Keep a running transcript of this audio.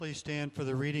Please stand for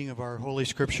the reading of our Holy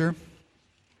Scripture,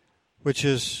 which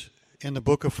is in the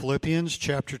book of Philippians,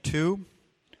 chapter 2,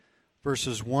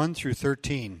 verses 1 through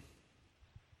 13.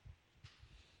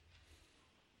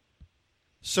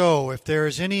 So, if there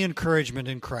is any encouragement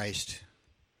in Christ,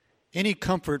 any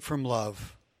comfort from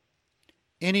love,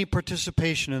 any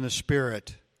participation in the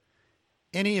Spirit,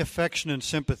 any affection and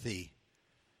sympathy,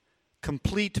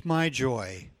 complete my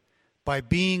joy by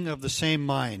being of the same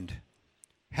mind,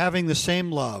 having the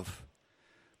same love,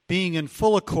 being in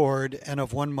full accord and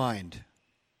of one mind.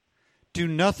 Do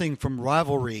nothing from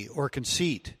rivalry or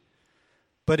conceit,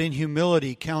 but in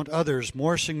humility count others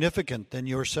more significant than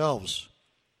yourselves.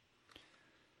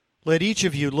 Let each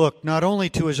of you look not only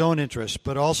to his own interests,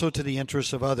 but also to the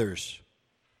interests of others.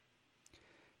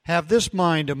 Have this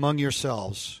mind among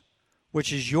yourselves,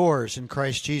 which is yours in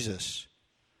Christ Jesus,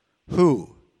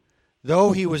 who,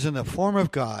 though he was in the form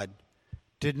of God,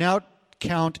 did not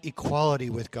count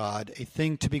equality with God a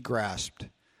thing to be grasped,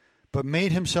 but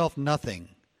made himself nothing,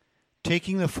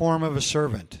 taking the form of a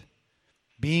servant,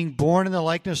 being born in the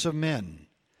likeness of men,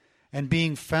 and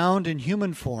being found in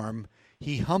human form,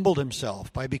 he humbled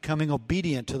himself by becoming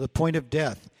obedient to the point of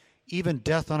death, even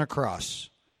death on a cross.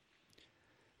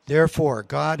 Therefore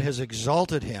God has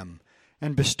exalted him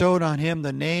and bestowed on him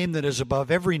the name that is above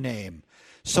every name,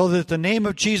 so that at the name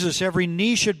of Jesus every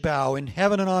knee should bow in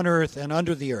heaven and on earth and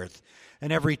under the earth,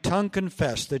 and every tongue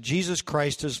confess that Jesus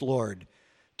Christ is Lord,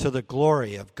 to the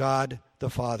glory of God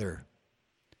the Father.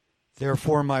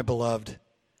 Therefore, my beloved,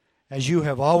 as you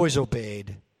have always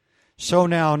obeyed, so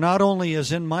now, not only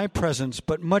as in my presence,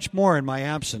 but much more in my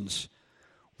absence,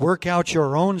 work out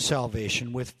your own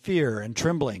salvation with fear and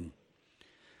trembling.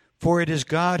 For it is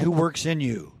God who works in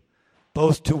you,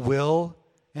 both to will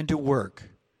and to work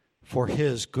for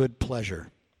his good pleasure.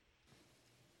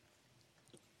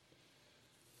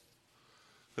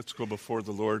 Let's go before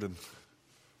the Lord and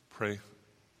pray.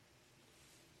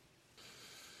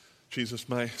 Jesus,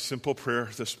 my simple prayer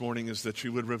this morning is that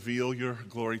you would reveal your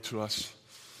glory to us.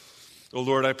 Oh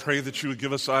Lord, I pray that you would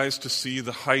give us eyes to see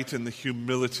the height and the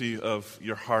humility of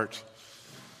your heart.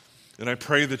 And I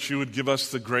pray that you would give us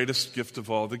the greatest gift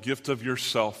of all, the gift of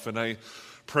yourself. And I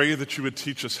pray that you would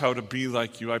teach us how to be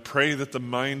like you. I pray that the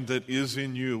mind that is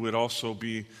in you would also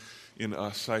be in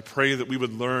us. I pray that we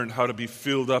would learn how to be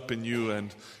filled up in you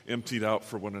and emptied out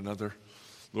for one another.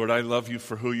 Lord, I love you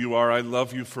for who you are. I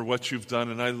love you for what you've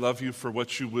done, and I love you for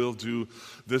what you will do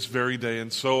this very day.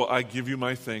 And so I give you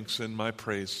my thanks and my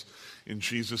praise in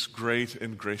Jesus' great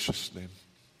and gracious name.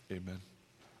 Amen.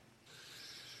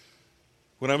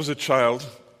 When I was a child,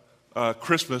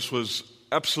 Christmas was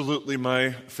absolutely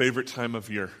my favorite time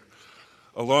of year.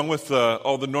 Along with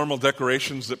all the normal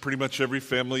decorations that pretty much every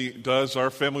family does, our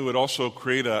family would also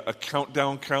create a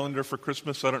countdown calendar for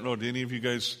Christmas. I don't know, do any of you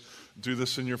guys do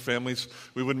this in your families?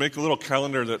 We would make a little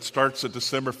calendar that starts at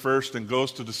December 1st and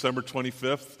goes to December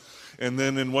 25th. And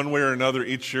then in one way or another,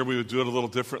 each year we would do it a little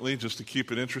differently just to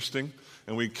keep it interesting.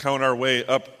 And we'd count our way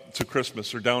up to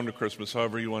Christmas or down to Christmas,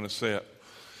 however you want to say it.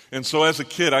 And so as a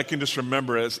kid, I can just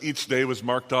remember as each day was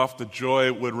marked off, the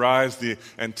joy would rise, the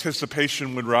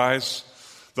anticipation would rise.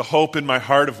 The hope in my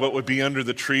heart of what would be under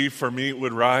the tree for me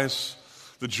would rise.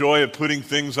 The joy of putting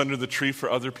things under the tree for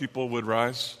other people would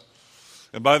rise.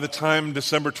 And by the time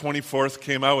December 24th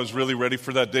came, I was really ready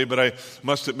for that day. But I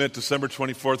must admit, December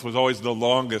 24th was always the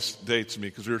longest day to me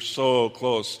because we were so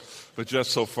close, but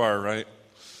just so far, right?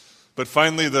 But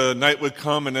finally, the night would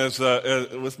come, and as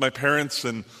with my parents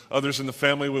and others in the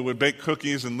family, we would bake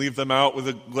cookies and leave them out with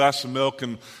a glass of milk,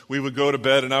 and we would go to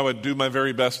bed, and I would do my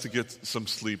very best to get some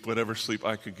sleep, whatever sleep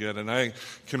I could get. And I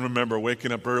can remember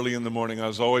waking up early in the morning. I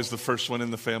was always the first one in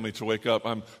the family to wake up.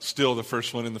 I'm still the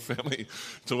first one in the family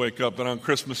to wake up. But on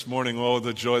Christmas morning, oh,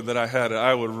 the joy that I had.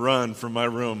 I would run from my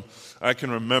room. I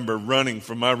can remember running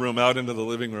from my room out into the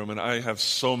living room, and I have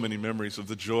so many memories of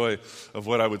the joy of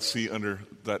what I would see under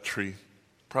that tree.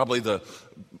 Probably the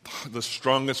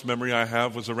strongest memory I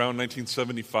have was around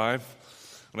 1975.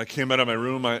 When I came out of my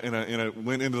room and I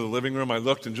went into the living room, I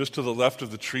looked, and just to the left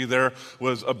of the tree there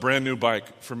was a brand new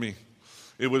bike for me.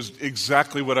 It was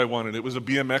exactly what I wanted. It was a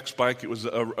BMX bike. It was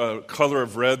a color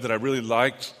of red that I really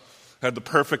liked. Had the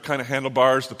perfect kind of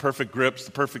handlebars, the perfect grips,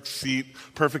 the perfect seat,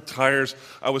 perfect tires.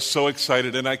 I was so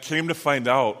excited, and I came to find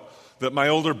out that my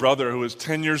older brother, who was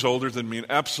 10 years older than me and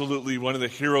absolutely one of the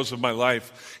heroes of my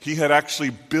life, he had actually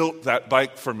built that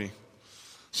bike for me.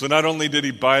 So not only did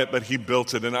he buy it, but he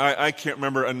built it. And I can't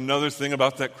remember another thing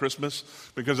about that Christmas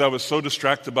because I was so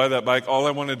distracted by that bike. All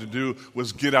I wanted to do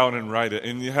was get out and ride it.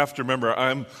 And you have to remember,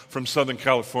 I'm from Southern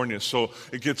California, so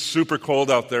it gets super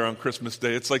cold out there on Christmas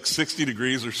Day. It's like 60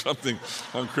 degrees or something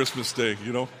on Christmas Day,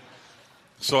 you know.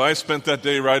 So I spent that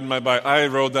day riding my bike. I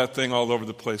rode that thing all over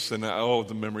the place, and oh,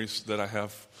 the memories that I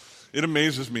have. It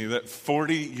amazes me that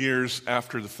 40 years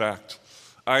after the fact,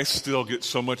 I still get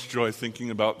so much joy thinking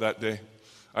about that day.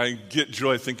 I get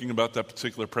joy thinking about that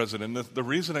particular president. And the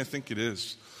reason I think it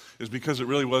is because it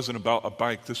really wasn't about a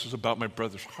bike. This was about my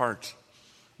brother's heart.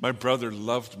 My brother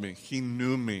loved me. He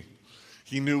knew me.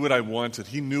 He knew what I wanted.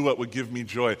 He knew what would give me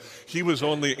joy. He was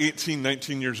only 18,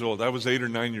 19 years old. I was 8 or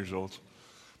 9 years old.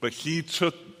 But he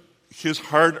took his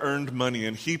hard-earned money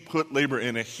and he put labor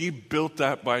in it. He built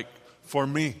that bike for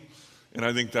me. And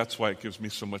I think that's why it gives me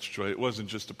so much joy. It wasn't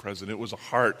just a present. It was a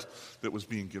heart that was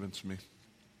being given to me.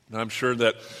 And I'm sure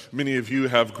that many of you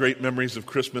have great memories of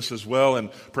Christmas as well, and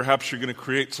perhaps you're going to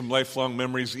create some lifelong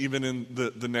memories even in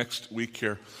the next week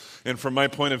here. And from my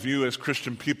point of view as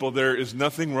Christian people, there is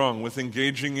nothing wrong with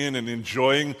engaging in and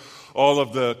enjoying all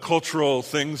of the cultural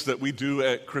things that we do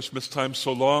at Christmas time,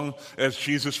 so long as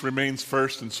Jesus remains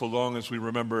first and so long as we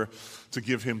remember to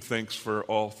give him thanks for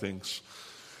all things.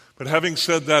 But having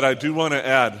said that, I do want to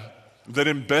add that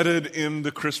embedded in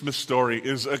the Christmas story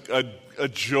is a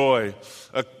joy,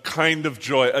 a kind of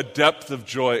joy, a depth of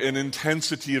joy, an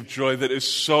intensity of joy that is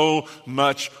so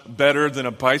much better than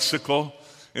a bicycle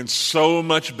and so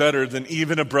much better than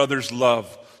even a brother's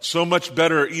love, so much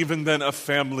better even than a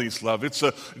family's love. It's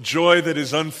a joy that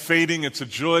is unfading. It's a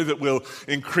joy that will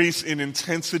increase in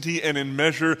intensity and in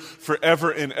measure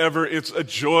forever and ever. It's a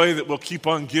joy that will keep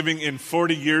on giving in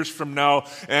 40 years from now,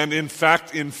 and in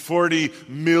fact in 40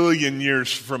 million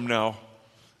years from now.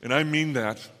 And I mean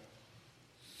that.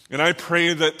 And I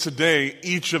pray that today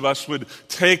each of us would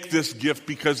take this gift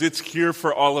because it's here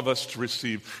for all of us to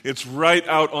receive. It's right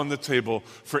out on the table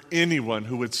for anyone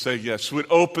who would say yes, who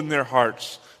would open their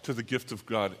hearts to the gift of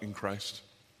God in Christ.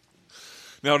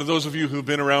 Now, to those of you who've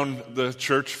been around the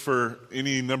church for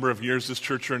any number of years, this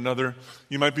church or another,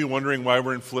 you might be wondering why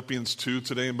we're in Philippians 2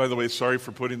 today. And by the way, sorry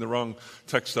for putting the wrong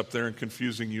text up there and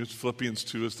confusing you. Philippians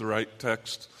 2 is the right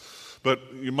text. But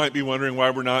you might be wondering why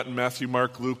we're not in Matthew,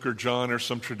 Mark, Luke, or John, or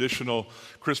some traditional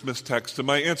Christmas text. And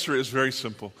my answer is very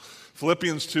simple.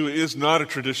 Philippians 2 is not a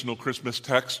traditional Christmas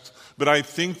text, but I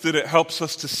think that it helps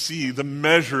us to see the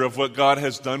measure of what God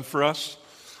has done for us.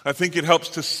 I think it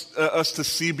helps us to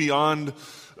see beyond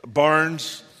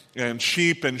barns and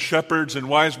sheep and shepherds and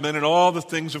wise men and all the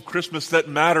things of Christmas that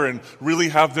matter and really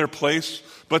have their place,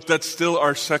 but that still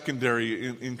are secondary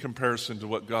in comparison to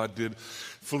what God did.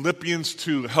 Philippians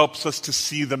 2 helps us to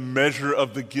see the measure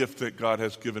of the gift that God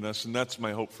has given us, and that's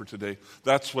my hope for today.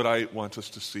 That's what I want us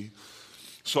to see.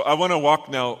 So I want to walk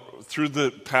now through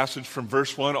the passage from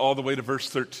verse 1 all the way to verse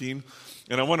 13.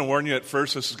 And I want to warn you at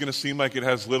first, this is going to seem like it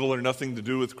has little or nothing to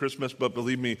do with Christmas, but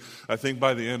believe me, I think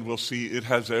by the end we'll see it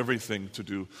has everything to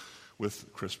do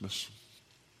with Christmas.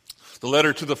 The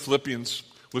letter to the Philippians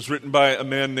was written by a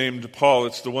man named Paul.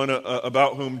 It's the one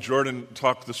about whom Jordan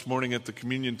talked this morning at the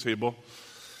communion table.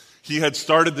 He had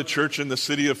started the church in the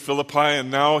city of Philippi, and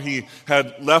now he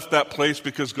had left that place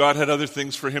because God had other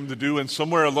things for him to do. And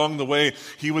somewhere along the way,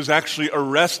 he was actually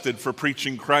arrested for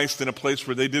preaching Christ in a place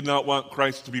where they did not want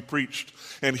Christ to be preached.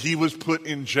 And he was put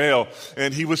in jail,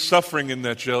 and he was suffering in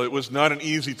that jail. It was not an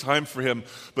easy time for him,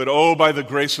 but oh, by the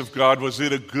grace of God, was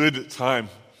it a good time.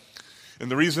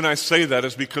 And the reason I say that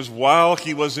is because while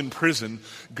he was in prison,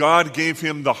 God gave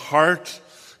him the heart,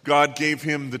 God gave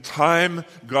him the time,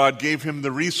 God gave him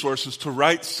the resources to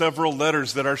write several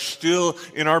letters that are still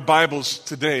in our Bibles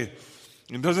today.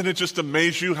 And doesn't it just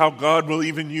amaze you how God will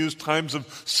even use times of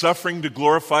suffering to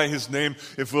glorify his name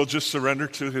if we'll just surrender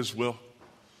to his will?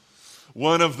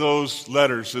 One of those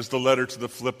letters is the letter to the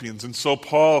Philippians. And so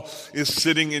Paul is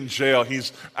sitting in jail.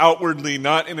 He's outwardly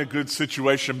not in a good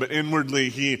situation, but inwardly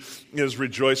he is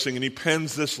rejoicing. And he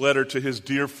pens this letter to his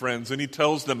dear friends, and he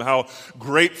tells them how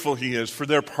grateful he is for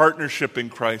their partnership in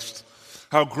Christ.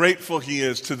 How grateful he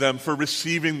is to them for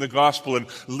receiving the gospel and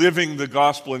living the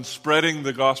gospel and spreading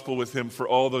the gospel with him for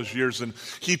all those years. And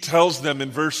he tells them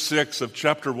in verse 6 of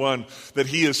chapter 1 that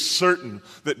he is certain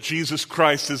that Jesus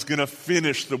Christ is going to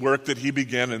finish the work that he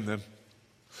began in them.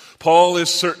 Paul is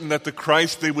certain that the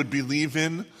Christ they would believe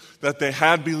in, that they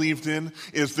had believed in,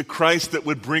 is the Christ that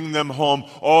would bring them home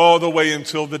all the way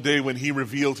until the day when he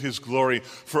revealed his glory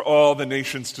for all the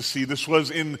nations to see. This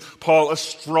was in Paul a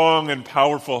strong and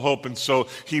powerful hope, and so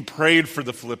he prayed for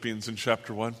the Philippians in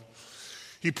chapter 1.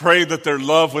 He prayed that their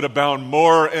love would abound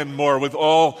more and more with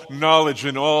all knowledge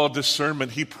and all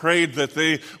discernment. He prayed that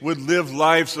they would live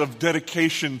lives of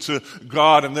dedication to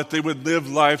God and that they would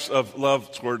live lives of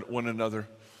love toward one another.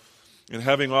 And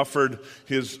having offered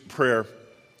his prayer,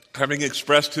 having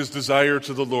expressed his desire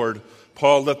to the Lord,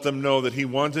 Paul let them know that he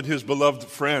wanted his beloved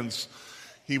friends,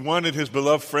 He wanted his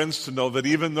beloved friends to know that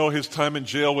even though his time in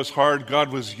jail was hard,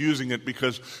 God was using it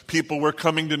because people were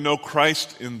coming to know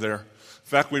Christ in there. In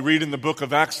fact, we read in the book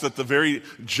of Acts that the very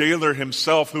jailer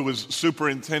himself, who was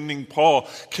superintending Paul,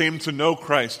 came to know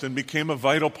Christ and became a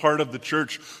vital part of the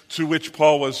church to which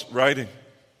Paul was writing.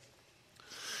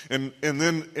 And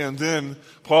then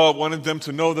Paul wanted them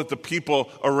to know that the people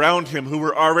around him who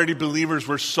were already believers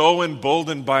were so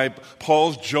emboldened by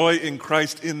Paul's joy in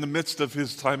Christ in the midst of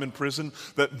his time in prison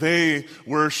that they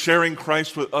were sharing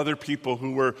Christ with other people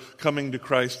who were coming to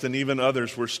Christ, and even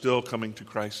others were still coming to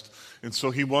Christ. And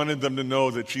so he wanted them to know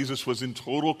that Jesus was in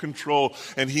total control,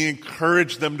 and he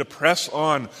encouraged them to press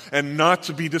on and not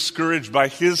to be discouraged by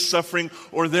his suffering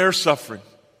or their suffering.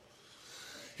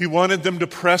 He wanted them to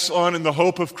press on in the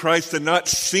hope of Christ and not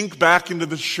sink back into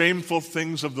the shameful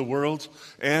things of the world.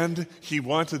 And he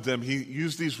wanted them, he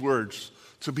used these words,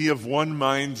 to be of one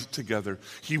mind together.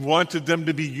 He wanted them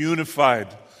to be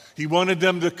unified. He wanted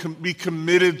them to be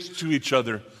committed to each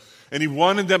other. And he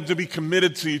wanted them to be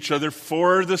committed to each other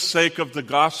for the sake of the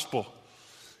gospel.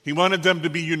 He wanted them to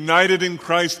be united in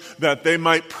Christ that they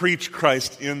might preach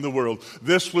Christ in the world.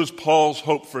 This was Paul's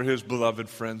hope for his beloved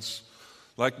friends.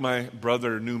 Like my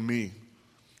brother knew me,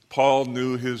 Paul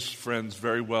knew his friends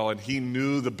very well, and he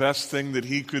knew the best thing that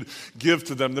he could give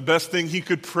to them, the best thing he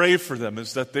could pray for them,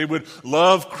 is that they would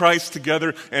love Christ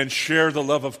together and share the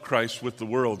love of Christ with the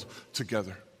world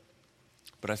together.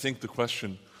 But I think the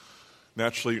question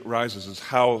naturally rises is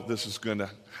how this is going to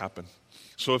happen.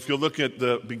 So if you look at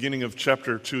the beginning of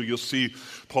chapter 2, you'll see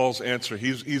Paul's answer.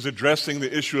 He's addressing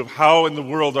the issue of how in the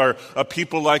world are a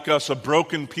people like us, a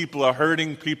broken people, a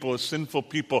hurting people, a sinful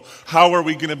people, how are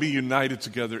we going to be united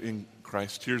together in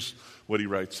Christ? Here's what he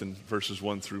writes in verses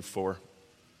 1 through 4.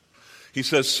 He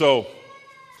says, "So,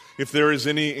 if there is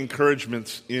any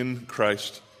encouragement in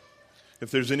Christ,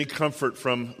 if there's any comfort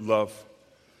from love,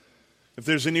 if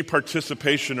there's any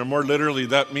participation, or more literally,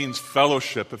 that means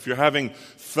fellowship, if you're having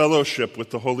fellowship with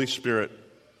the Holy Spirit,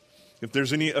 if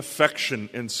there's any affection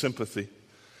and sympathy,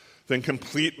 then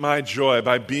complete my joy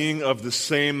by being of the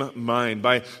same mind,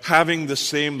 by having the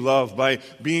same love, by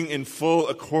being in full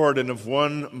accord and of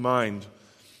one mind.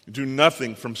 Do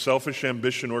nothing from selfish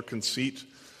ambition or conceit,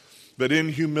 but in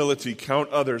humility count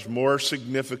others more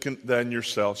significant than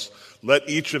yourselves. Let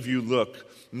each of you look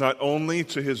not only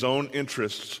to his own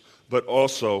interests, but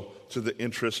also to the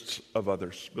interests of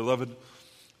others." Beloved,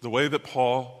 the way that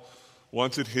Paul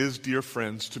wanted his dear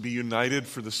friends to be united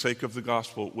for the sake of the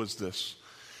gospel was this.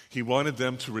 He wanted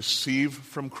them to receive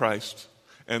from Christ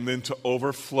and then to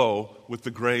overflow with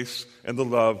the grace and the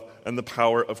love and the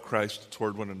power of Christ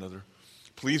toward one another.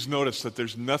 Please notice that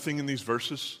there's nothing in these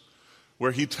verses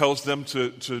where he tells them to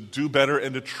do better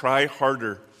and to try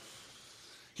harder.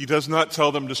 He does not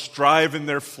tell them to strive in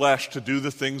their flesh to do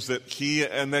the things that he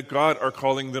and that God are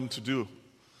calling them to do.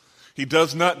 He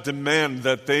does not demand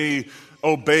that they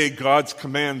obey God's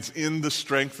commands in the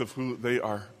strength of who they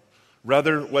are.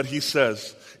 Rather, what he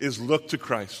says is look to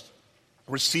Christ.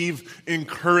 Receive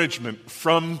encouragement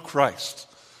from Christ.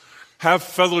 Have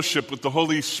fellowship with the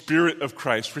Holy Spirit of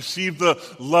Christ. Receive the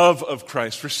love of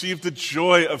Christ. Receive the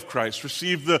joy of Christ.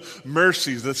 Receive the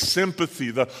mercies, the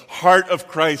sympathy, the heart of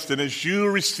Christ. And as you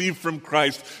receive from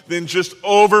Christ, then just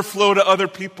overflow to other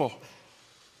people.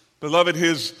 Beloved,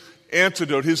 his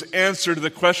antidote, his answer to the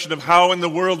question of how in the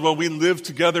world will we live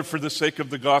together for the sake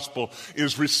of the gospel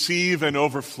is receive and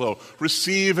overflow.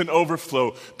 Receive and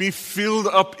overflow. Be filled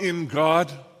up in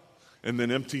God and then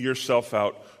empty yourself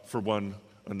out for one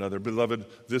another. Beloved,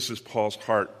 this is Paul's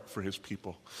heart for his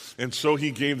people. And so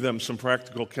he gave them some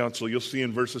practical counsel. You'll see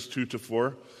in verses 2 to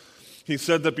 4. He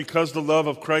said that because the love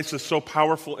of Christ is so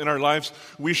powerful in our lives,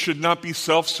 we should not be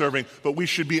self-serving, but we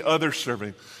should be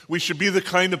other-serving. We should be the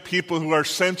kind of people who are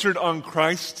centered on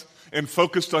Christ and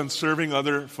focused on serving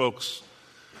other folks.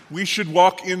 We should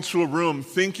walk into a room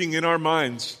thinking in our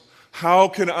minds, how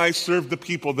can I serve the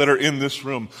people that are in this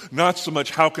room? Not so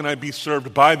much how can I be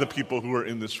served by the people who are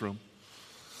in this room.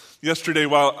 Yesterday,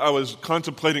 while I was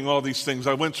contemplating all these things,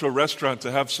 I went to a restaurant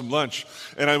to have some lunch,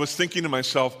 and I was thinking to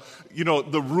myself,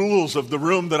 the rules of the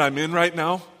room that I'm in right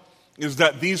now is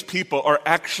that these people are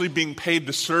actually being paid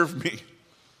to serve me.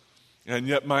 And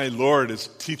yet my Lord is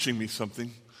teaching me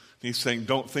something. He's saying,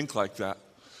 don't think like that.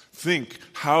 Think,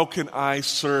 how can I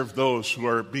serve those who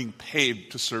are being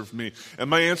paid to serve me? And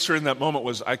my answer in that moment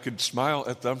was I could smile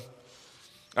at them.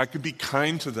 I could be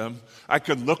kind to them. I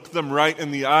could look them right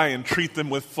in the eye and treat them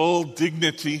with full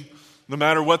dignity, no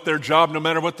matter what their job, no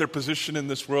matter what their position in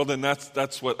this world, and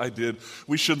that's what I did.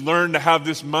 We should learn to have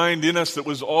this mind in us that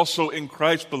was also in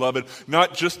Christ, beloved,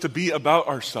 not just to be about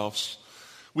ourselves.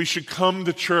 We should come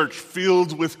to church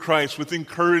filled with Christ, with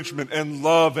encouragement and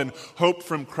love and hope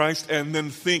from Christ, and then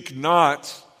think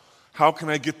not, how can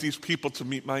I get these people to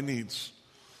meet my needs?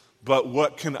 But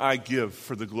what can I give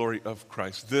for the glory of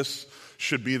Christ? This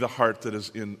should be the heart that is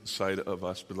inside of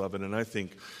us, beloved. And I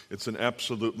think it's an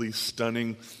absolutely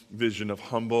stunning vision of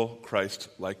humble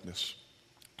Christ-likeness.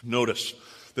 Notice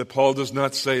that Paul does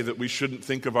not say that we shouldn't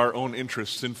think of our own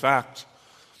interests. In fact,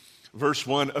 verse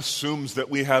 1 assumes that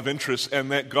we have interests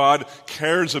and that God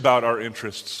cares about our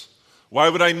interests. Why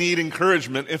would I need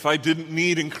encouragement if I didn't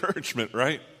need encouragement,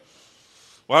 right?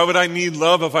 Why would I need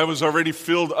love if I was already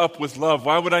filled up with love?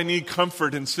 Why would I need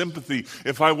comfort and sympathy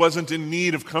if I wasn't in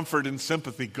need of comfort and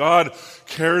sympathy? God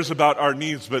cares about our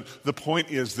needs, but the point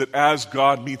is that as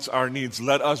God meets our needs,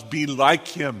 let us be like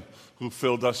Him who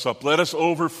filled us up. Let us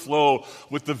overflow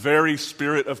with the very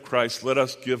Spirit of Christ. Let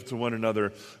us give to one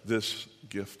another this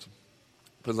gift.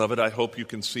 Beloved, I hope you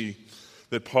can see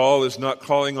that Paul is not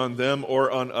calling on them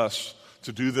or on us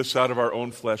to do this out of our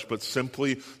own flesh, but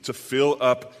simply to fill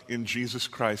up in Jesus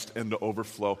Christ and to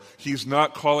overflow. He's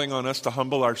not calling on us to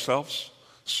humble ourselves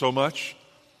so much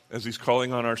as he's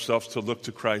calling on ourselves to look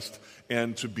to Christ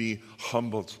and to be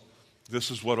humbled. This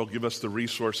is what will give us the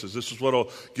resources. This is what will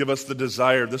give us the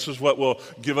desire. This is what will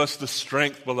give us the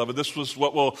strength, beloved. This is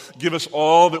what will give us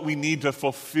all that we need to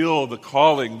fulfill the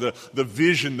calling, the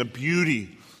vision, the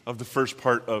beauty of the first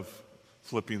part of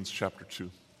Philippians chapter 2.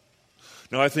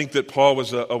 Now, I think that Paul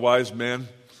was a wise man.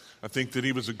 I think that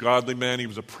he was a godly man. He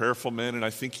was a prayerful man. And I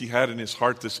think he had in his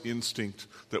heart this instinct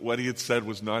that what he had said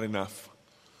was not enough.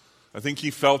 I think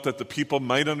he felt that the people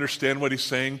might understand what he's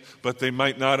saying, but they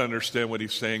might not understand what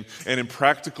he's saying. And in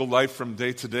practical life from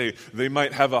day to day, they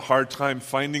might have a hard time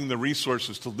finding the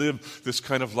resources to live this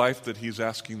kind of life that he's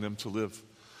asking them to live.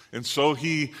 And so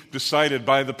he decided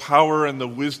by the power and the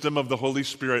wisdom of the Holy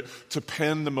Spirit to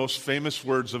pen the most famous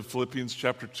words of Philippians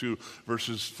chapter 2,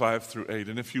 verses 5 through 8.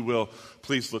 And if you will,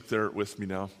 please look there with me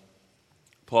now.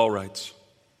 Paul writes,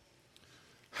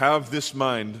 "Have this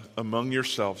mind among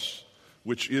yourselves,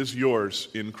 which is yours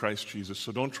in Christ Jesus."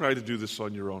 So don't try to do this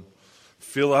on your own.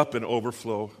 Fill up and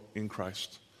overflow in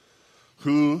Christ,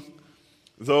 who,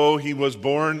 though he was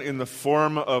in the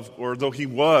form of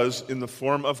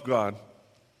God,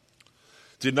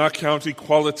 did not count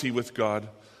equality with God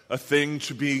a thing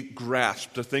to be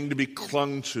grasped, a thing to be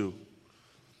clung to.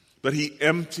 But he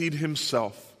emptied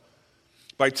himself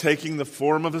by taking the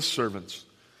form of a servant,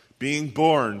 being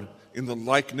born in the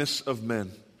likeness of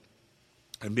men.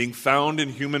 And being found in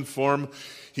human form,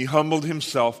 he humbled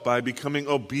himself by becoming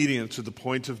obedient to the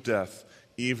point of death,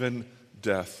 even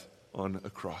death on a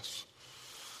cross.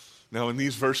 Now, in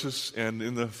these verses and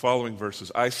in the following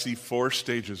verses, I see 4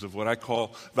 stages of what I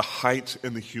call the height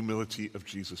and the humility of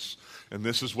Jesus. And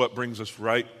this is what brings us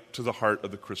right to the heart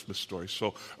of the Christmas story.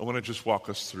 So I want to just walk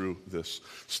us through this.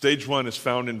 Stage 1 is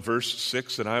found in verse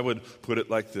 6, and I would put it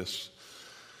like this.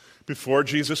 Before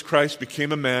Jesus Christ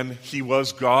became a man, he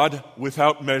was God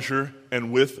without measure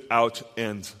and without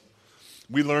end.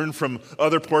 We learn from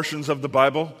other portions of the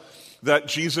Bible that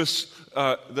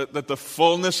that the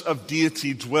fullness of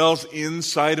deity dwells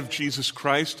inside of Jesus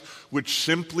Christ, which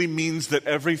simply means that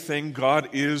everything God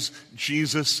is,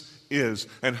 Jesus is.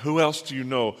 And who else do you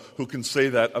know who can say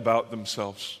that about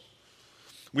themselves?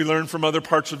 We learn from other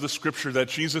parts of the Scripture that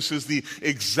Jesus is the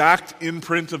exact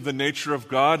imprint of the nature of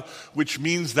God, which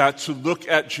means that to look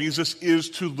at Jesus is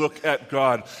to look at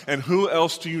God. And who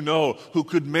else do you know who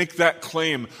could make that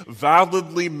claim,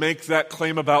 validly make that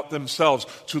claim about themselves?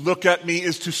 To look at me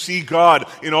is to see God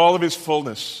in all of his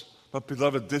fullness. But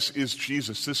beloved, this is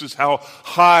Jesus. This is how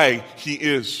high he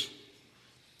is.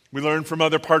 We learn from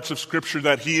other parts of Scripture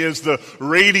that he is the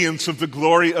radiance of the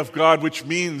glory of God, which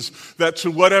means that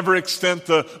to whatever extent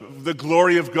the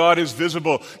glory of God is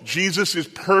visible, Jesus is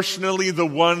personally the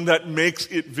one that makes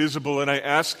it visible. And I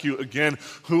ask you again,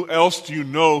 who else do you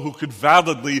know who could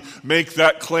validly make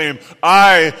that claim?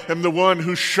 I am the one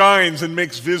who shines and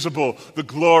makes visible the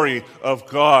glory of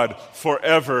God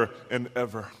forever and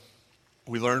ever.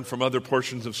 We learn from other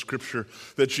portions of Scripture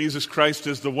that Jesus Christ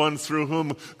is the one through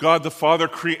whom God the Father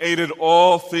created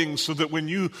all things, so that when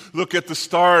you look at the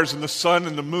stars and the sun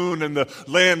and the moon and the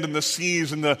land and the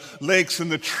seas and the lakes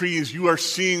and the trees, you are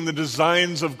seeing the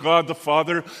designs of God the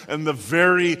Father and the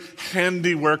very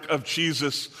handiwork of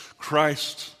Jesus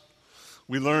Christ.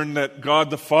 We learn that God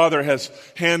the Father has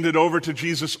handed over to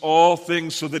Jesus all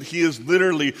things so that he is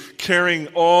literally carrying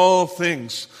all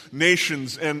things,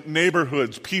 nations and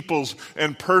neighborhoods, peoples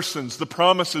and persons, the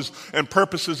promises and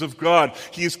purposes of God.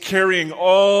 He is carrying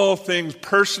all things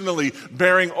personally,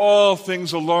 bearing all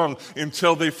things along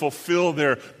until they fulfill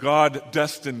their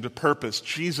God-destined purpose.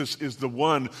 Jesus is the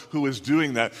one who is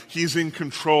doing that. He's in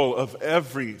control of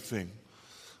everything.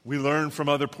 We learn from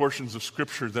other portions of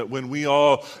Scripture that when we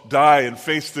all die and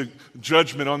face the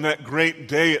judgment on that great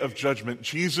day of judgment,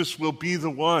 Jesus will be the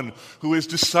one who is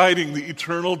deciding the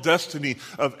eternal destiny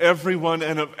of everyone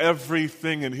and of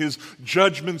everything, and his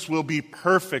judgments will be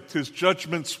perfect. His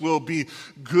judgments will be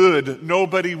good.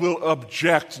 Nobody will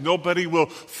object. Nobody will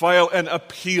file an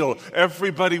appeal.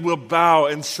 Everybody will bow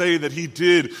and say that he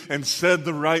did and said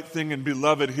the right thing, and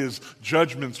beloved, his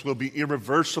judgments will be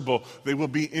irreversible. They will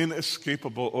be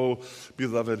inescapable. Oh,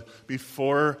 beloved,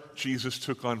 before Jesus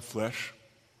took on flesh,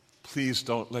 please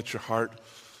don't let your heart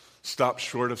stop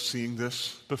short of seeing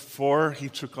this. Before he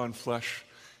took on flesh,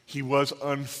 he was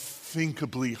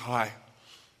unthinkably high.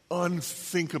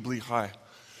 Unthinkably high.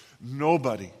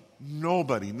 Nobody,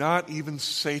 not even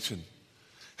Satan,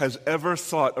 has ever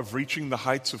thought of reaching the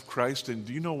heights of Christ. And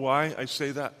do you know why I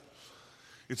say that?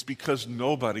 It's because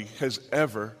nobody has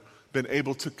ever been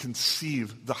able to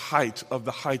conceive the height of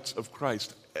the heights of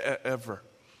Christ ever.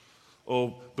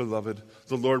 Oh, beloved,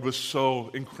 the Lord was so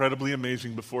incredibly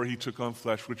amazing before he took on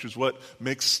flesh, which is what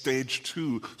makes stage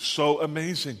 2 so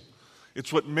amazing.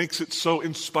 It's what makes it so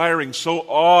inspiring, so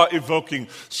awe-evoking,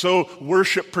 so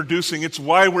worship-producing. It's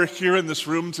why we're here in this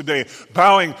room today,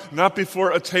 bowing not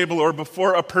before a table or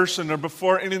before a person or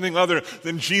before anything other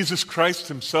than Jesus Christ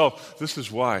himself. This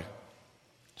is why.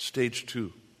 Stage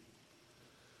 2.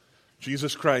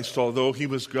 Jesus Christ, although he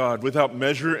was God, without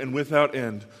measure and without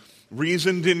end,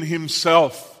 reasoned in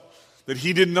himself that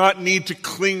he did not need to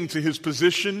cling to his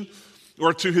position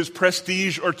or to his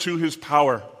prestige or to his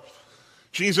power.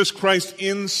 Jesus Christ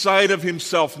inside of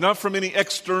himself, not from any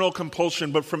external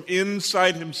compulsion, but from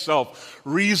inside himself,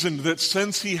 reasoned that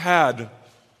since he had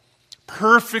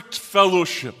perfect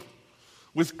fellowship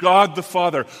with God the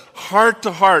Father, heart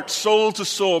to heart, soul to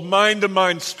soul, mind to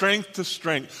mind, strength to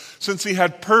strength, since he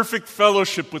had perfect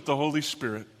fellowship with the Holy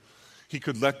Spirit, he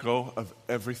could let go of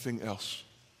everything else.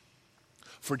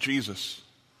 For Jesus,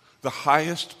 the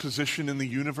highest position in the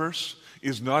universe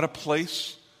is not a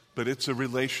place, but it's a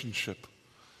relationship.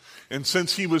 And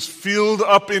since he was filled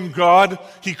up in God,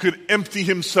 he could empty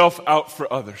himself out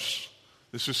for others.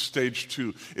 This is stage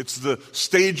 2. It's the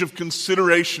stage of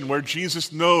consideration where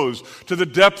Jesus knows, to the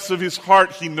depths of his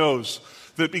heart he knows,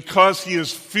 that because he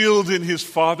is filled in his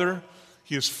Father,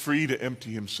 he is free to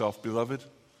empty himself. Beloved,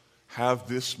 have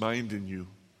this mind in you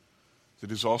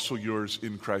that is also yours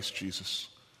in Christ Jesus.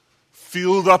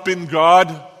 Filled up in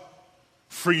God,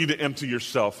 free to empty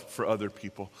yourself for other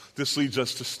people. This leads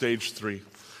us to stage 3.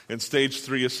 And stage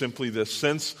 3 is simply this.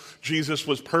 Since Jesus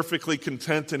was perfectly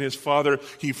content in his Father,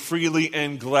 he freely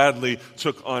and gladly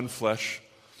took on flesh.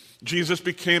 Jesus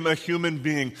became a human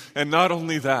being, and not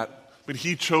only that, but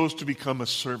he chose to become a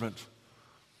servant.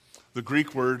 The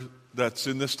Greek word that's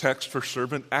in this text for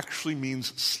servant actually means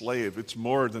slave. It's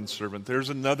more than servant. There's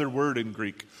another word in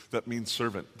Greek that means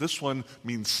servant. This one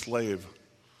means slave.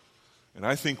 And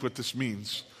I think what this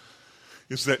means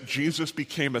is that Jesus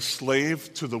became a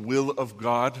slave to the will of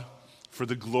God, for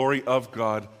the glory of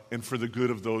God, and for the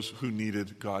good of those who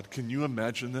needed God. Can you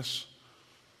imagine this?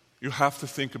 You have to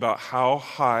think about how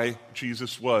high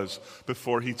Jesus was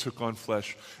before he took on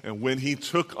flesh. And when he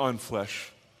took on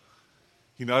flesh,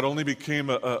 he not only became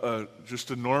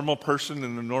just a normal person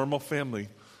in a normal family,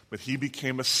 but he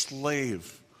became a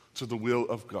slave to the will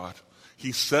of God.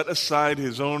 He set aside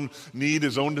his own need,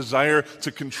 his own desire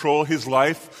to control his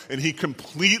life, and he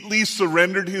completely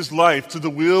surrendered his life to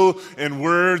the will and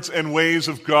words and ways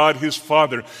of God, his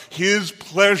Father. His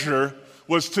pleasure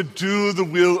was to do the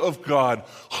will of God,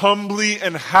 humbly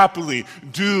and happily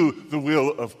do the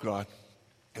will of God.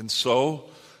 And so,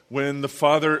 when the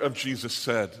Father of Jesus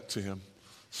said to him,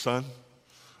 "Son,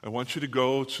 I want you to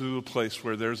go to a place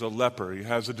where there's a leper. He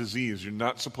has a disease. You're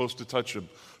not supposed to touch him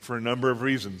for a number of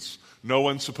reasons. No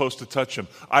one's supposed to touch him.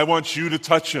 I want you to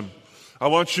touch him. I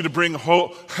want you to bring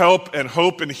help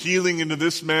and healing into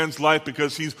this man's life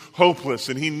because he's hopeless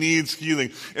and he needs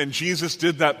healing." And Jesus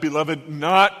did that, beloved,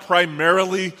 not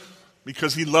primarily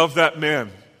because he loved that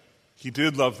man. He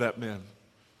did love that man.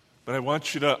 But I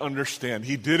want you to understand,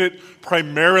 he did it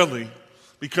primarily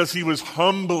because he was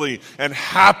humbly and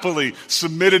happily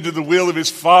submitted to the will of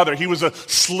his Father. He was a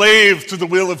slave to the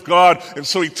will of God, and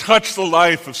so he touched the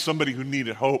life of somebody who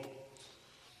needed hope.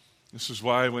 This is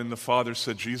why when the father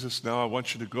said, Jesus, now I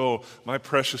want you to go. My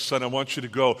precious son, I want you to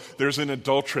go. There's an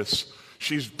adulteress.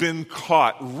 She's been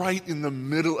caught right in the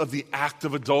middle of the act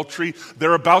of adultery.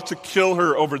 They're about to kill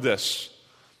her over this.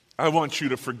 I want you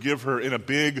to forgive her in a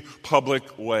big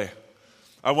public way.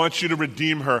 I want you to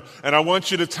redeem her, and I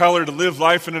want you to tell her to live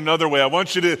life in another way. I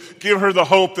want you to give her the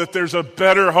hope that there's a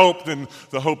better hope than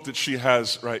the hope that she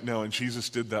has right now. And Jesus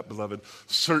did that, beloved.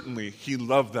 Certainly, he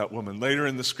loved that woman. Later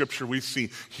in the scripture, we see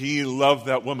he loved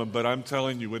that woman. But I'm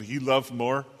telling you, what he loved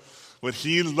more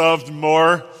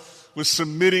was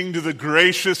submitting to the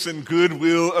gracious and good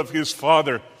will of his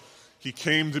Father. He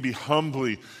came to be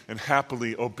humbly and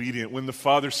happily obedient. When the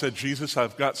Father said, Jesus,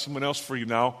 I've got someone else for you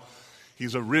now.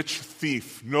 He's a rich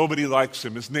thief. Nobody likes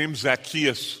him. His name's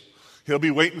Zacchaeus. He'll be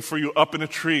waiting for you up in a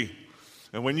tree.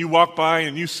 And when you walk by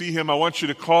and you see him, I want you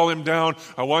to call him down.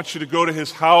 I want you to go to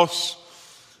his house.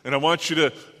 And I want you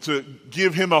to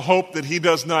give him a hope that he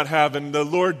does not have. And the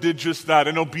Lord did just that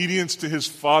in obedience to his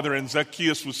Father. And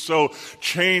Zacchaeus was so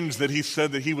changed that he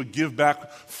said that he would give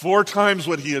back 4 times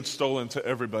what he had stolen to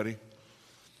everybody.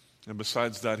 And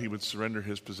besides that, he would surrender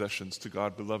his possessions to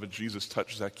God. Beloved, Jesus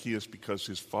touched Zacchaeus because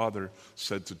his Father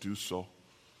said to do so.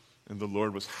 And the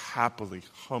Lord was happily,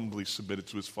 humbly submitted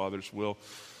to his Father's will.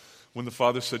 When the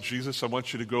Father said, Jesus, I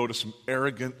want you to go to some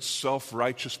arrogant,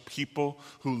 self-righteous people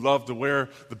who love to wear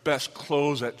the best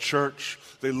clothes at church.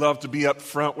 They love to be up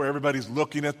front where everybody's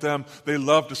looking at them. They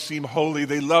love to seem holy.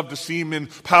 They love to seem in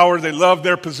power. They love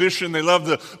their position. They love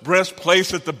the best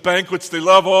place at the banquets. They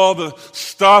love all the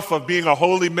stuff of being a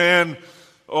holy man.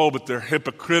 Oh, but they're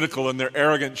hypocritical and they're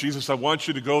arrogant. Jesus, I want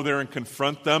you to go there and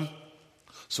confront them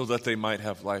so that they might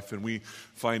have life. And we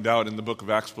find out in the book of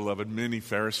Acts, beloved, many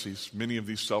Pharisees, many of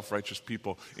these self-righteous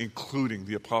people, including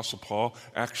the Apostle Paul,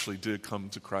 actually did come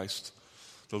to Christ.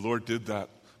 The Lord did that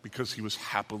because he was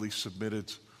happily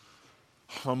submitted,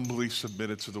 humbly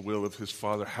submitted to the will of his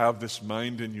Father. Have this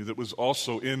mind in you that was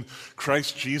also in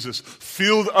Christ Jesus,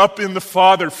 filled up in the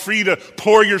Father, free to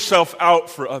pour yourself out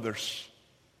for others.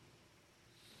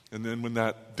 And then when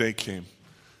that day came,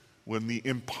 when the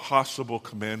impossible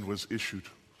command was issued,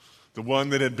 the one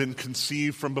that had been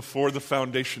conceived from before the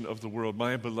foundation of the world,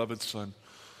 my beloved Son,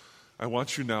 I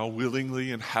want you now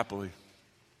willingly and happily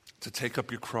to take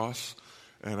up your cross,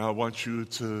 and I want you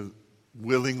to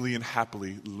willingly and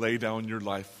happily lay down your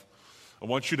life. I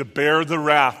want you to bear the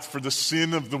wrath for the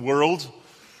sin of the world,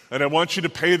 and I want you to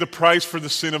pay the price for the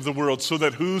sin of the world so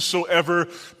that whosoever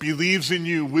believes in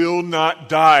you will not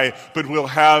die, but will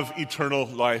have eternal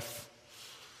life.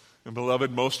 And beloved,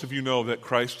 most of you know that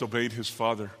Christ obeyed his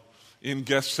Father. In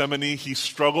Gethsemane, he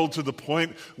struggled to the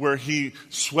point where he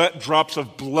sweat drops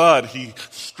of blood. He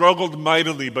struggled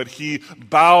mightily, but he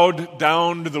bowed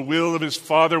down to the will of his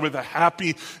Father with a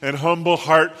happy and humble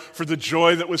heart for the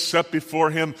joy that was set before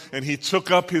him. And he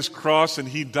took up his cross and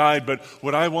he died. But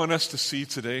what I want us to see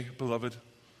today, beloved,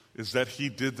 is that he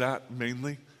did that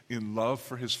mainly in love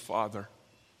for his Father.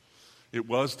 It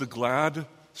was the glad,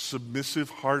 submissive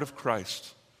heart of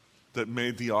Christ that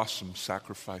made the awesome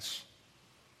sacrifice.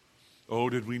 Oh,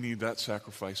 did we need that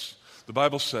sacrifice? The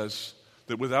Bible says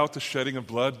that without the shedding of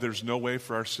blood, there's no way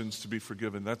for our sins to be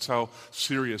forgiven. That's how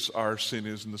serious our sin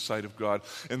is in the sight of God.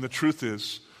 And the truth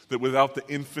is that without the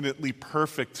infinitely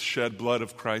perfect shed blood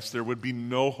of Christ, there would be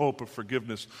no hope of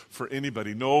forgiveness for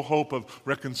anybody, no hope of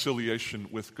reconciliation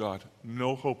with God,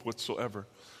 no hope whatsoever.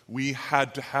 We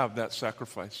had to have that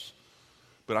sacrifice.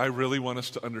 But I really want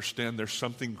us to understand there's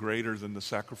something greater than the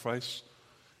sacrifice,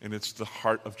 and it's the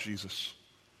heart of Jesus.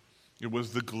 It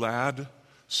was the glad,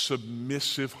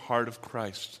 submissive heart of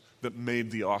Christ that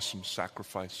made the awesome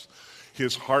sacrifice.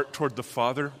 His heart toward the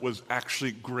Father was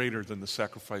actually greater than the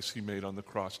sacrifice he made on the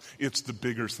cross. It's the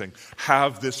bigger thing.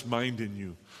 Have this mind in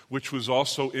you, which was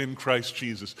also in Christ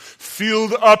Jesus,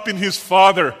 filled up in his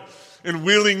Father and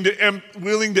willing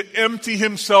to empty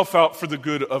himself out for the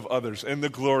good of others and the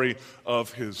glory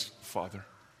of his Father.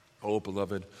 Oh,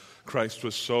 beloved, Christ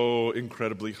was so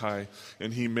incredibly high,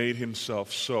 and he made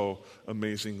himself so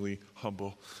amazingly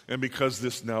humble. And because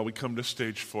this now, we come to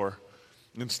stage 4.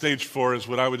 And stage 4 is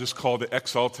what I would just call the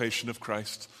exaltation of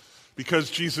Christ.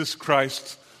 Because Jesus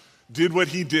Christ did what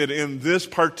he did in this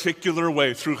particular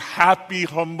way, through happy,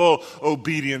 humble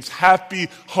obedience, happy,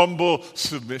 humble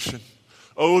submission.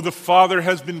 Oh, the Father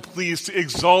has been pleased to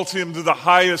exalt him to the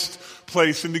highest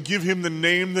place and to give him the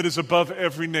name that is above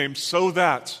every name, so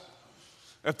that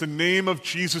at the name of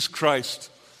Jesus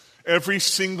Christ, every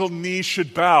single knee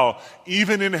should bow,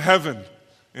 even in heaven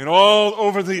and all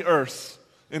over the earth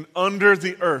and under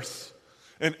the earth,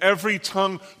 and every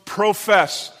tongue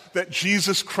profess that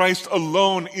Jesus Christ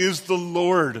alone is the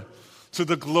Lord, to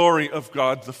the glory of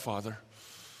God the Father.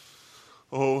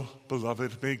 Oh,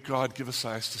 beloved, may God give us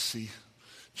eyes to see.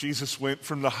 Jesus went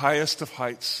from the highest of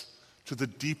heights to the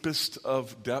deepest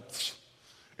of depths.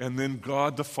 And then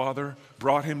God the Father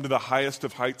brought him to the highest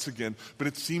of heights again. But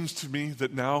it seems to me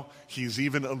that now he's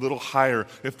even a little higher,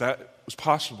 if that was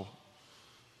possible.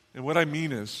 And what I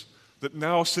mean is that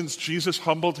now, since Jesus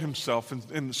humbled himself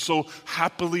and so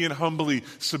happily and humbly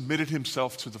submitted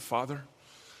himself to the Father,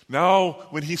 now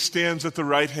when he stands at the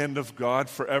right hand of God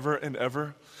forever and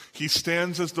ever, he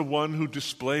stands as the one who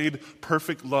displayed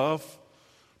perfect love,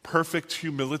 perfect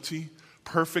humility,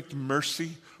 perfect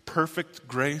mercy, perfect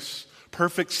grace,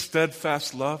 perfect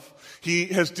steadfast love. He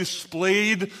has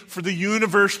displayed for the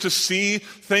universe to see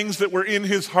things that were in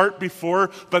his heart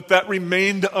before, but that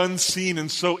remained unseen.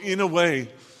 And so in a way,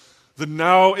 the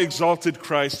now exalted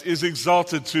Christ is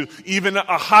exalted to even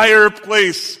a higher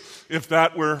place, if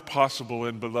that were possible.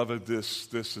 And beloved, this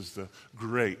is the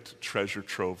great treasure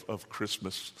trove of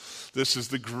Christmas. This is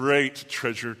the great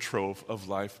treasure trove of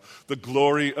life. The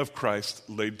glory of Christ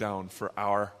laid down for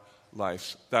our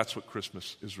lives. That's what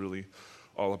Christmas is really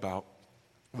all about.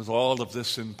 With all of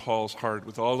this in Paul's heart,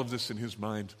 with all of this in his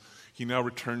mind, he now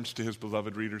returns to his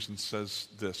beloved readers and says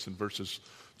this in verses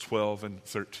 12 and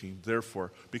 13.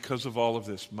 Therefore, because of all of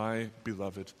this, my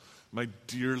beloved, my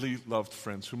dearly loved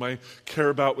friends, whom I care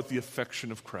about with the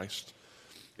affection of Christ,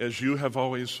 as you have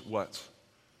always what?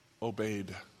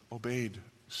 Obeyed.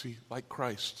 See, like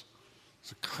Christ.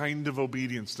 It's a kind of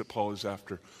obedience that Paul is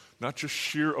after. Not just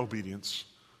sheer obedience.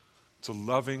 It's a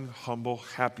loving, humble,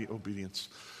 happy obedience.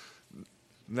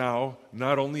 Now,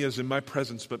 not only as in my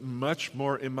presence, but much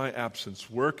more in my absence,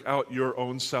 work out your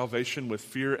own salvation with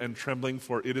fear and trembling,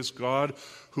 for it is God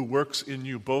who works in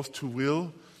you both to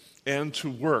will and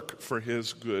to work for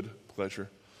his good pleasure.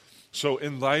 So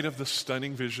in light of the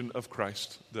stunning vision of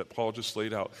Christ that Paul just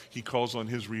laid out, he calls on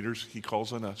his readers, he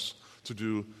calls on us to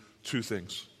do two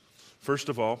things. First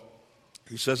of all,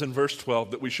 he says in verse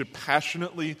 12 that we should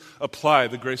passionately apply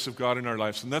the grace of God in our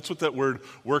lives. And that's what that word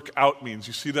work out means.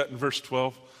 You see that in verse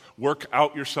 12? Work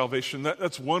out your salvation.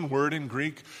 That's one word in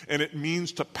Greek, and it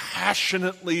means to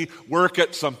passionately work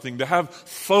at something, to have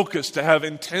focus, to have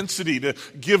intensity, to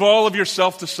give all of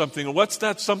yourself to something. And what's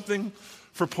that something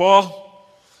for Paul?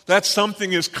 That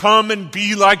something is come and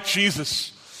be like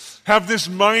Jesus. Have this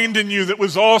mind in you that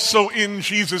was also in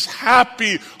Jesus.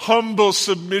 Happy, humble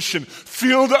submission.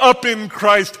 Filled up in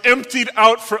Christ. Emptied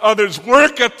out for others.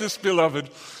 Work at this,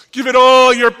 beloved. Give it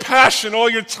all your passion, all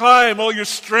your time, all your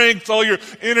strength, all your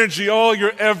energy, all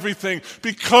your everything.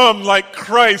 Become like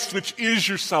Christ, which is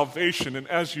your salvation. And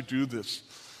as you do this,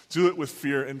 do it with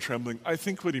fear and trembling. I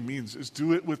think what he means is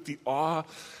do it with the awe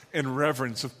and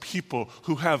reverence of people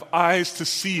who have eyes to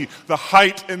see the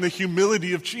height and the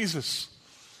humility of Jesus.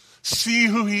 See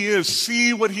who he is.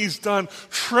 See what he's done.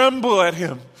 Tremble at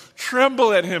him.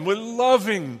 Tremble at him with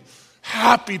loving,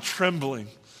 happy trembling.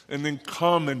 And then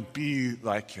come and be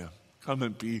like him. Come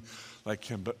and be like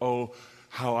him. But oh,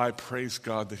 how I praise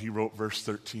God that he wrote verse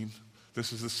 13.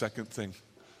 This is the second thing.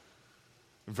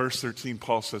 In verse 13,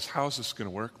 Paul says, how is this going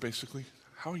to work, basically?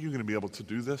 How are you going to be able to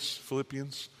do this,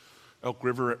 Philippians? Elk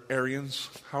River Arians,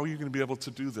 how are you going to be able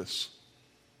to do this?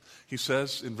 He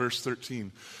says in verse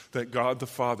 13 that God the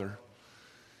Father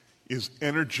is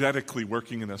energetically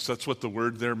working in us. That's what the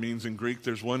word there means in Greek.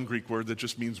 There's one Greek word that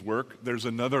just means work. There's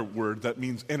another word that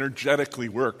means energetically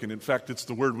work. And in fact, it's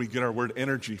the word we get our word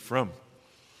energy from.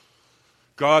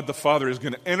 God the Father is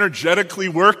going to energetically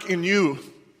work in you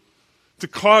to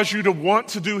cause you to want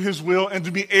to do his will and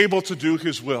to be able to do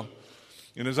his will.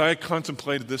 And as I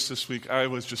contemplated this week, I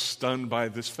was just stunned by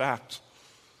this fact.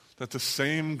 That the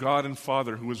same God and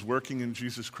Father who is working in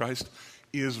Jesus Christ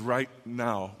is right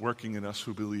now working in us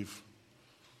who believe.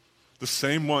 The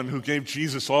same one who gave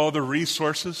Jesus all the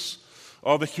resources,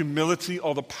 all the humility,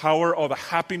 all the power, all the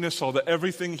happiness, all the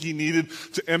everything he needed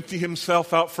to empty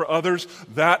himself out for others,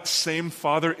 that same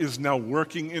Father is now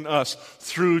working in us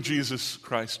through Jesus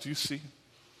Christ. Do you see?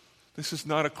 This is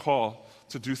not a call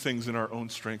to do things in our own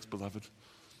strength, beloved.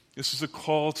 This is a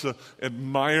call to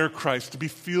admire Christ, to be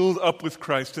filled up with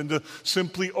Christ, and to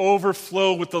simply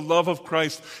overflow with the love of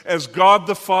Christ as God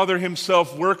the Father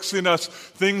himself works in us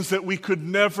things that we could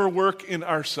never work in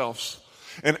ourselves.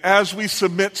 And as we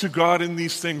submit to God in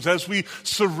these things, as we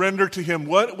surrender to him,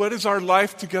 what is our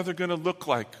life together going to look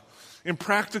like? In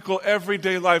practical,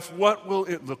 everyday life, what will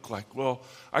it look like? Well,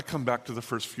 I come back to the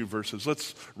first few verses.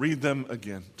 Let's read them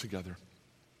again together.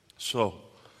 So,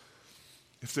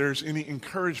 if there's any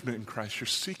encouragement in Christ, you're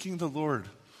seeking the Lord.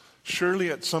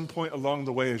 Surely at some point along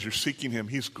the way as you're seeking him,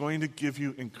 he's going to give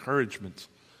you encouragement.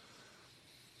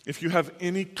 If you have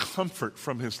any comfort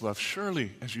from his love,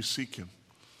 surely as you seek him,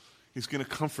 He's going to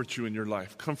comfort you in your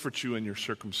life, comfort you in your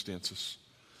circumstances.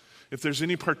 If there's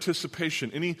any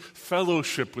participation, any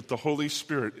fellowship with the Holy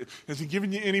Spirit, has He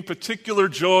given you any particular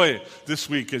joy this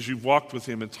week as you've walked with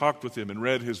Him and talked with Him and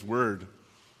read His Word?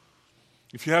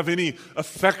 If you have any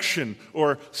affection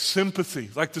or sympathy,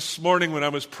 like this morning when I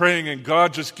was praying and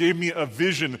God just gave me a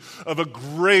vision of a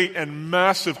great and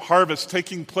massive harvest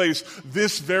taking place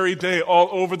this very day all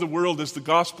over the world as the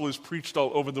gospel is preached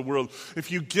all over the world.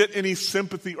 If you get any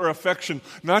sympathy or affection,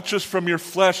 not just from your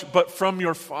flesh, but from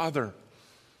your Father,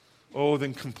 oh,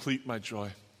 then complete my joy.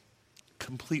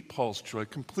 Complete Paul's joy.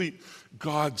 Complete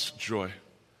God's joy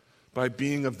by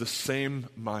being of the same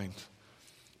mind,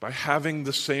 by having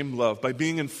the same love, by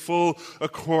being in full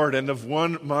accord and of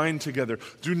one mind together.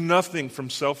 Do nothing from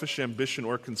selfish ambition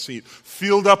or conceit.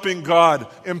 Filled up in God,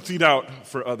 emptied out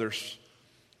for others.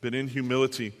 But in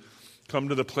humility, come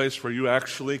to the place where you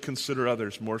actually consider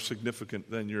others more significant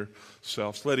than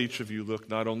yourselves. Let each of you look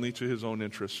not only to his own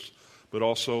interests, but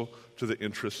also to the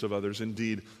interests of others.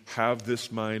 Indeed, have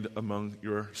this mind among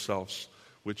yourselves,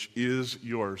 which is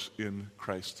yours in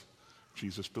Christ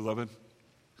Jesus. Beloved,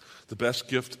 the best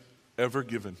gift ever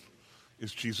given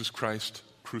is Jesus Christ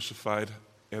crucified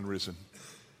and risen.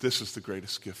 This is the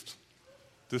greatest gift.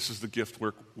 This is the gift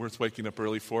worth waking up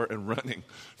early for and running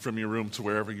from your room to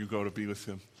wherever you go to be with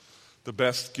Him. The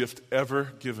best gift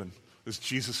ever given is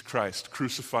Jesus Christ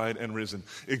crucified and risen,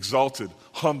 exalted,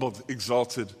 humbled,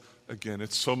 exalted again.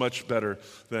 It's so much better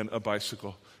than a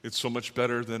bicycle. It's so much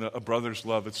better than a brother's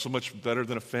love. It's so much better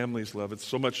than a family's love. It's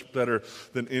so much better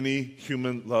than any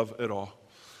human love at all.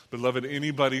 Beloved,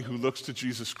 anybody who looks to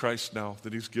Jesus Christ now,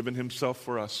 that He's given Himself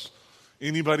for us,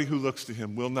 anybody who looks to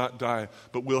Him will not die,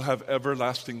 but will have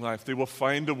everlasting life. They will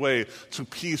find a way to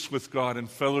peace with God and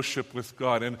fellowship with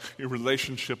God and a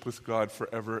relationship with God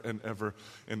forever and ever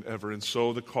and ever. And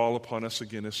so the call upon us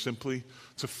again is simply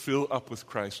to fill up with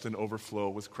Christ and overflow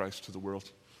with Christ to the world.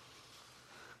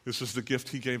 This is the gift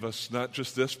He gave us, not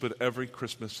just this, but every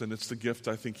Christmas, and it's the gift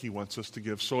I think He wants us to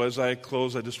give. So as I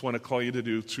close, I just want to call you to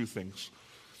do two things.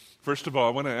 First of all, I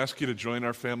want to ask you to join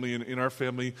our family. And in our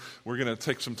family, we're going to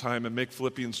take some time and make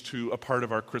Philippians 2 a part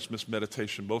of our Christmas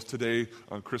meditation, both today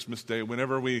on Christmas Day.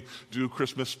 Whenever we do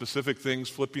Christmas-specific things,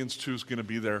 Philippians 2 is going to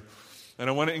be there. And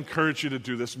I want to encourage you to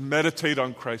do this. Meditate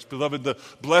on Christ. Beloved, the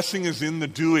blessing is in the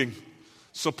doing.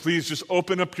 So please just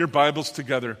open up your Bibles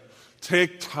together.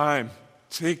 Take time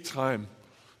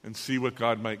and see what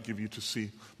God might give you to see.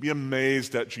 Be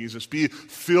amazed at Jesus. Be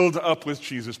filled up with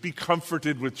Jesus. Be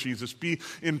comforted with Jesus. Be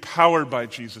empowered by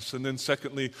Jesus. And then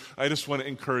secondly, I just want to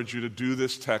encourage you to do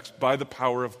this text by the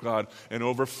power of God and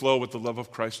overflow with the love of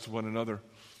Christ to one another.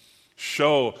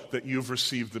 Show that you've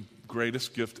received the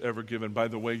greatest gift ever given by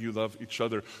the way you love each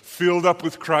other. Filled up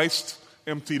with Christ,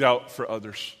 emptied out for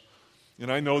others.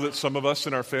 And I know that some of us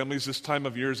in our families, this time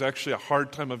of year is actually a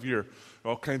hard time of year.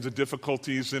 All kinds of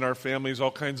difficulties in our families, all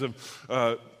kinds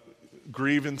of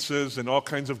grievances and all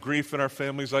kinds of grief in our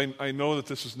families. I know that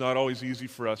this is not always easy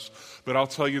for us, but I'll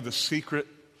tell you the secret,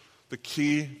 the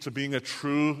key to being a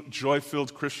true,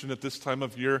 joy-filled Christian at this time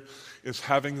of year is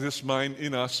having this mind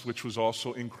in us, which was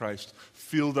also in Christ,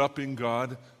 filled up in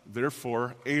God,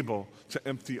 therefore able to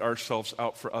empty ourselves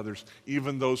out for others,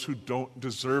 even those who don't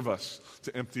deserve us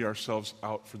to empty ourselves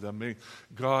out for them. May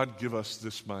God give us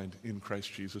this mind in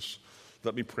Christ Jesus.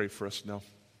 Let me pray for us now.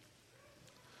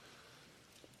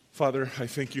 Father, I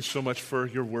thank you so much for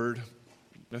your word.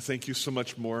 I thank you so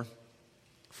much more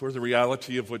for the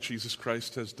reality of what Jesus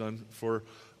Christ has done for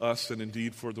us and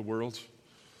indeed for the world.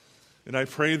 And I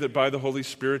pray that by the Holy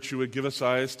Spirit you would give us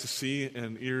eyes to see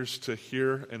and ears to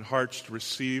hear and hearts to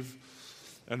receive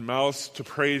and mouths to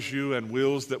praise you and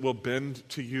wills that will bend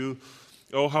to you.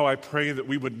 Oh, how I pray that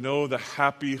we would know the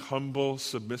happy, humble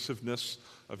submissiveness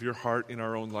of your heart in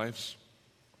our own lives.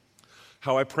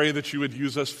 How I pray that you would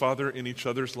use us, Father, in each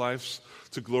other's lives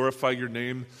to glorify your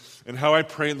name. And how I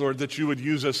pray, Lord, that you would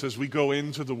use us as we go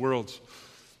into the world,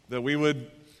 that we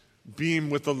would beam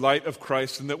with the light of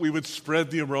Christ and that we would spread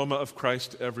the aroma of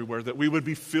Christ everywhere, that we would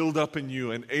be filled up in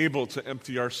you and able to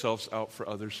empty ourselves out for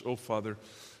others. Oh, Father,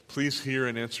 please hear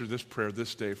and answer this prayer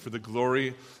this day for the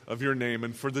glory of your name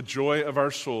and for the joy of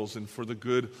our souls and for the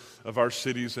good of our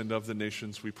cities and of the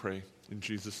nations, we pray. In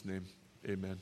Jesus' name, amen.